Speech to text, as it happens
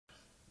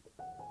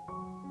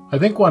I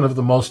think one of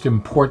the most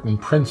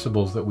important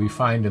principles that we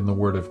find in the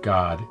Word of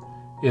God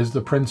is the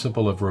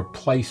principle of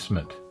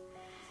replacement.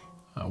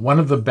 One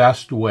of the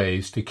best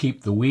ways to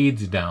keep the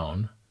weeds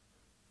down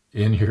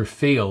in your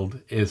field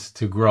is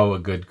to grow a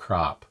good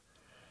crop.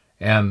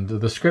 And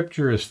the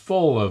scripture is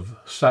full of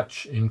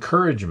such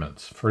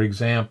encouragements. For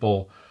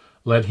example,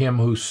 let him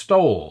who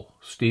stole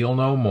steal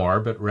no more,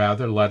 but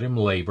rather let him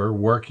labor,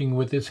 working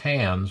with his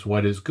hands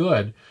what is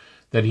good,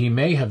 that he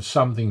may have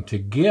something to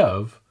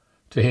give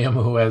to him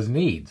who has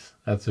needs.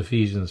 That's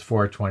Ephesians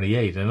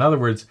 4:28. In other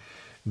words,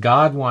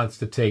 God wants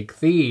to take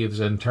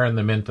thieves and turn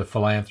them into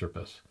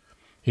philanthropists.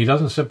 He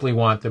doesn't simply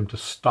want them to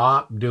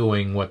stop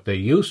doing what they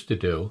used to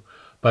do,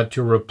 but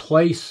to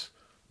replace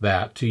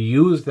that, to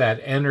use that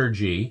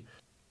energy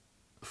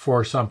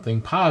for something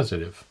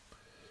positive.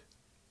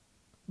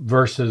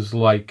 Verses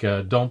like,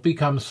 don't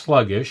become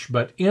sluggish,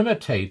 but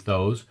imitate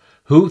those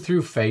who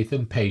through faith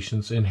and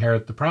patience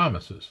inherit the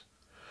promises.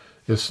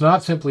 It's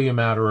not simply a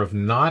matter of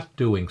not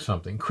doing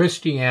something.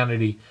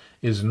 Christianity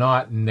is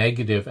not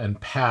negative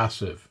and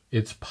passive.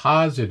 It's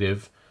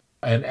positive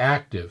and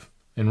active.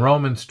 In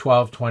Romans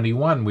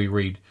 12:21 we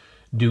read,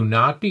 do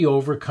not be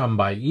overcome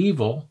by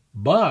evil,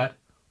 but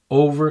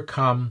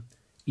overcome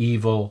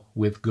evil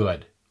with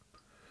good.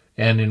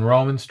 And in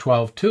Romans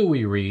 12:2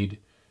 we read,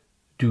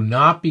 do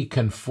not be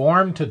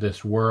conformed to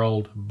this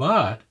world,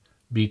 but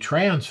be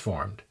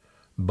transformed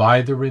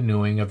by the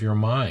renewing of your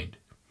mind.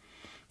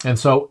 And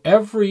so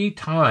every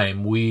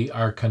time we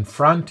are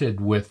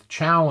confronted with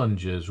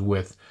challenges,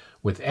 with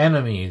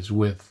enemies,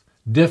 with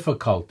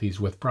difficulties,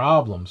 with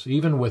problems,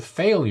 even with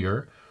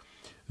failure,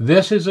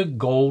 this is a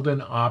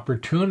golden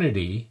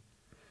opportunity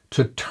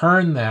to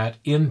turn that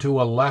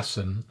into a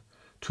lesson,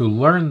 to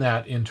learn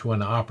that into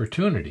an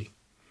opportunity.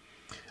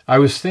 I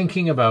was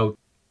thinking about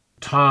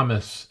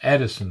Thomas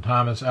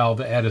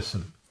Alva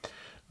Edison.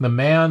 The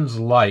man's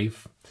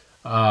life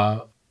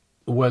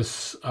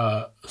was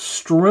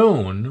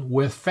strewn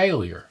with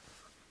failure.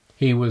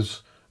 He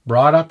was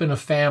brought up in a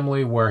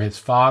family where his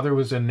father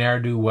was a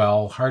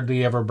ne'er-do-well,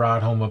 hardly ever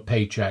brought home a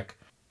paycheck.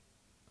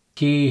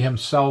 He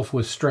himself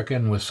was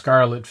stricken with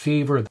scarlet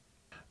fever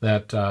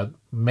that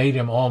made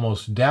him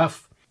almost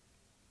deaf.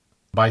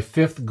 By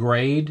 5th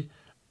grade,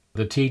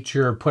 the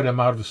teacher put him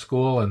out of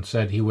school and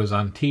said he was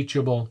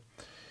unteachable.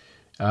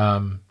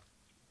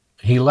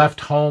 He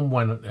left home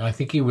when I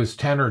think he was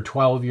 10 or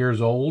 12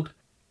 years old.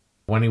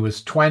 When he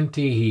was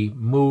 20, he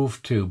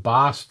moved to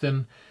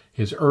Boston.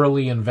 His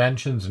early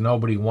inventions,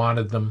 nobody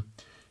wanted them.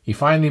 He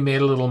finally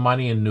made a little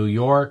money in New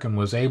York and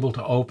was able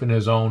to open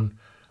his own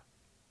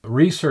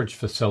research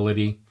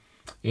facility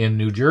in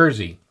New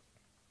Jersey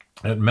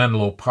at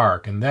Menlo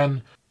Park. And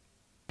then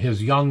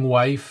his young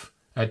wife,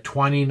 at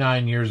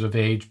 29 years of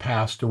age,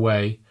 passed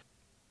away.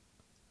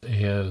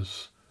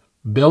 His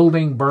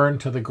building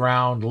burned to the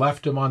ground,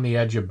 left him on the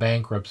edge of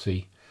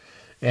bankruptcy.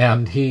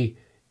 And he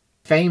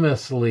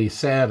famously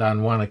said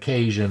on one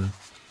occasion,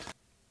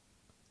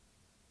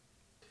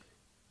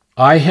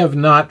 I have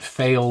not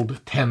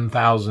failed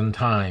 10,000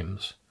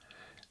 times.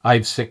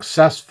 I've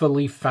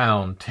successfully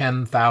found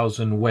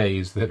 10,000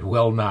 ways that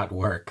will not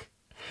work.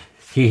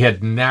 He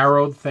had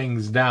narrowed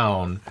things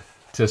down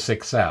to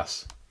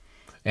success.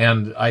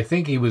 And I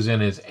think he was in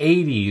his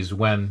 80s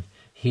when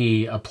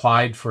he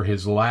applied for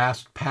his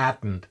last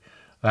patent.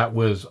 That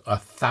was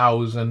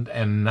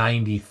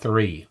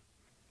 1,093.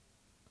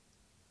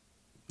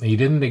 He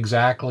didn't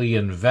exactly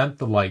invent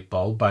the light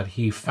bulb, but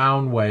he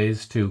found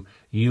ways to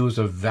use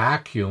a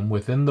vacuum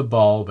within the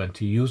bulb and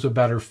to use a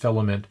better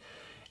filament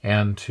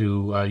and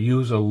to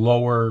use a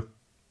lower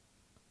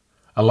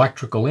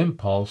electrical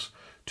impulse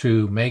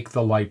to make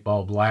the light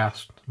bulb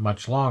last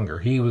much longer.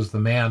 He was the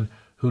man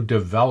who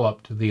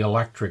developed the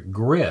electric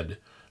grid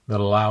that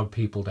allowed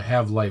people to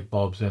have light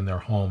bulbs in their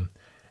home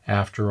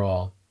after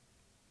all.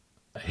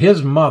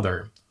 His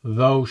mother,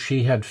 though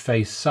she had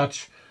faced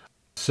such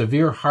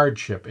severe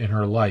hardship in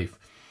her life,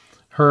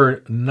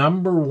 her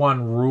number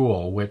one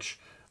rule, which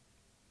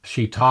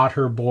she taught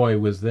her boy,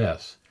 was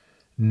this: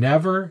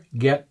 never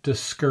get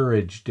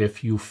discouraged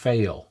if you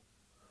fail.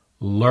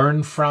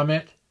 Learn from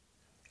it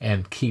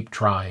and keep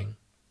trying.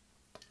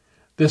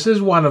 This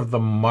is one of the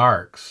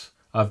marks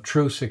of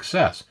true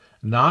success.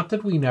 Not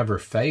that we never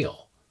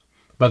fail,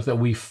 but that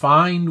we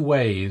find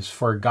ways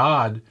for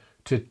God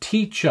to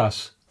teach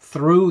us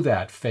through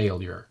that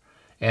failure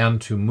and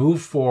to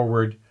move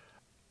forward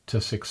to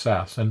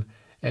success. And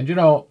you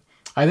know,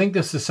 I think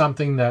this is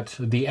something that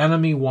the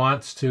enemy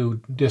wants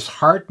to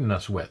dishearten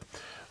us with.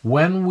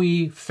 When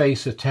we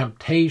face a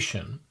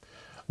temptation,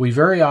 we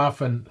very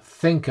often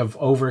think of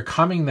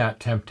overcoming that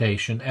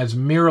temptation as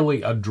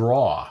merely a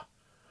draw.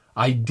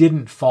 I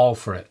didn't fall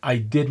for it. I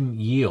didn't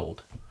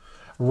yield.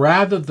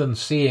 Rather than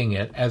seeing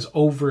it as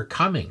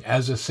overcoming,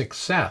 as a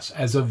success,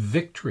 as a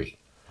victory.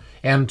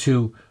 And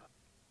to,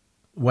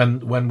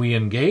 when we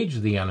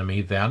engage the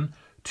enemy then,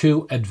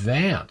 to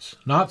advance,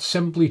 not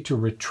simply to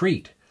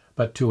retreat,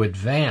 but to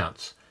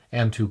advance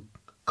and to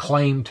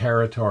claim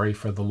territory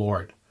for the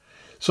Lord.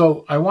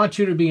 So I want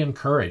you to be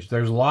encouraged.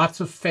 There's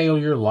lots of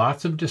failure,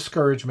 lots of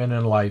discouragement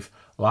in life,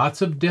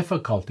 lots of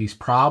difficulties,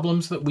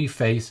 problems that we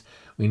face.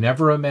 We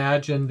never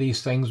imagined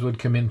these things would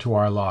come into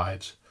our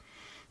lives.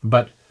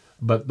 But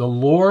the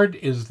Lord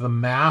is the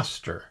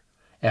master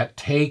at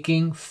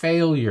taking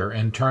failure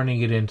and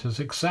turning it into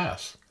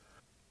success,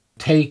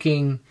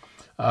 taking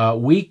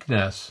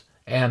weakness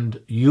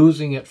and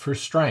using it for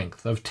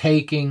strength, of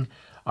taking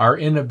our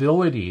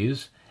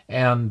inabilities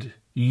and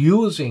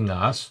using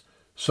us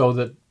so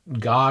that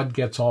God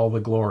gets all the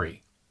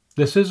glory.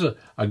 This is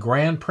a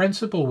grand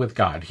principle with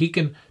God. He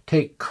can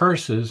take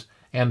curses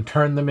and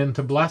turn them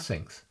into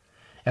blessings.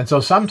 And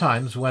so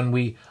sometimes when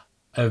we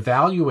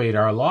evaluate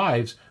our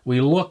lives, we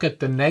look at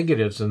the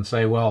negatives and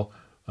say, well,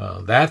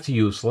 that's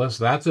useless,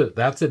 that's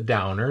a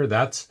downer,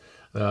 that's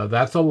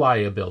a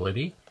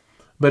liability.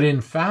 But in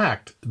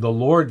fact, the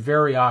Lord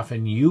very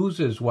often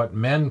uses what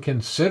men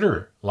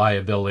consider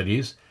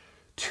liabilities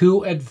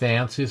to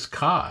advance his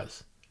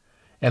cause.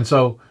 And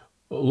so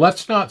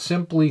let's not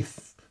simply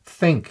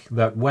think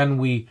that when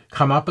we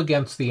come up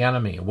against the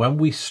enemy, when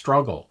we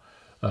struggle,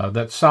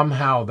 that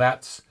somehow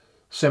that's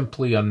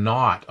simply a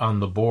knot on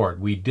the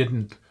board. We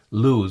didn't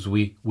lose,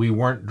 we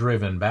weren't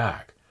driven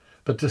back.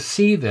 But to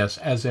see this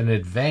as an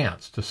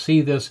advance, to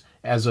see this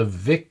as a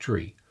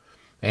victory,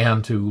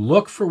 and to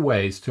look for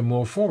ways to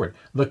move forward.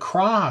 The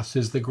cross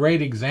is the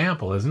great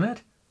example, isn't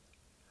it?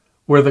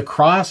 Where the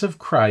cross of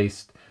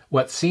Christ,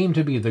 what seemed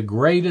to be the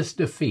greatest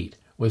defeat,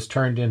 was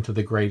turned into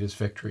the greatest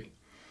victory.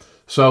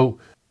 So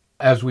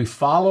as we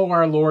follow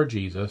our Lord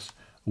Jesus,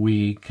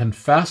 we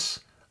confess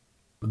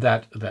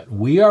that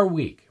we are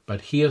weak, but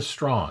he is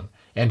strong,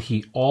 and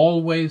he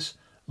always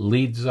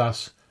leads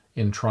us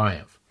in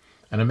triumph.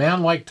 And a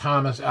man like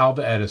Thomas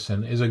Alva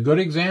Edison is a good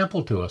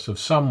example to us of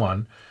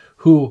someone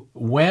who,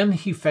 when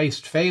he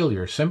faced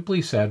failure,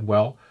 simply said,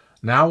 well,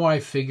 now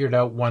I've figured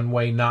out one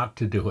way not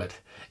to do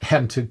it,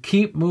 and to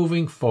keep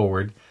moving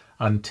forward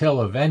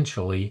until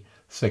eventually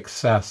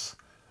success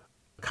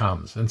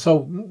comes. And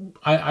so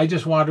I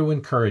just want to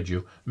encourage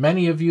you.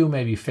 Many of you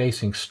may be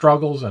facing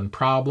struggles and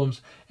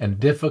problems and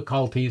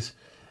difficulties.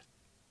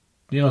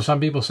 You know, some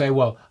people say,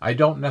 well, I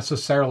don't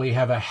necessarily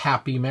have a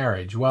happy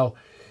marriage. Well,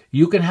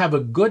 you can have a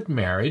good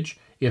marriage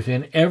if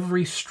in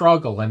every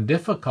struggle and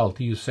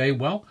difficulty you say,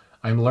 well,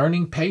 I'm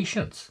learning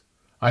patience.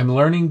 I'm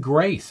learning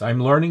grace.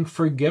 I'm learning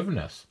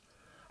forgiveness.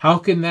 How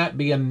can that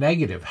be a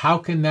negative? How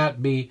can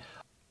that be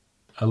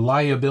a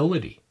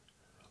liability?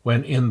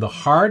 When in the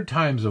hard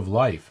times of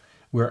life,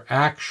 we're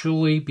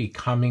actually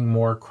becoming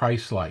more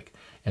Christ-like.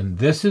 And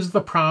this is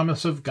the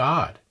promise of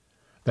God,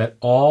 that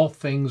all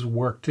things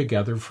work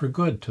together for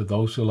good to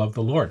those who love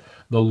the Lord.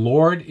 The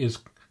Lord is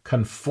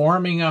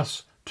conforming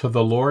us to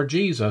the Lord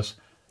Jesus,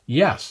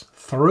 yes,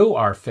 through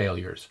our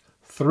failures,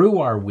 through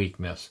our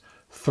weakness,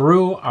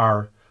 through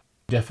our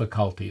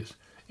difficulties.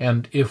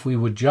 And if we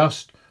would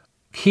just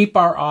keep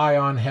our eye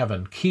on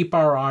heaven, keep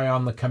our eye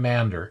on the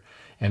commander,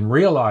 and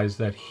realize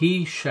that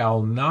he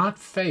shall not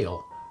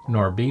fail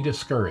nor be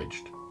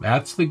discouraged.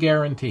 That's the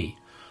guarantee.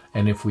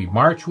 And if we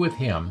march with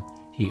him,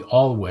 he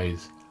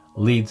always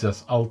leads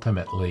us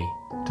ultimately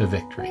to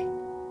victory.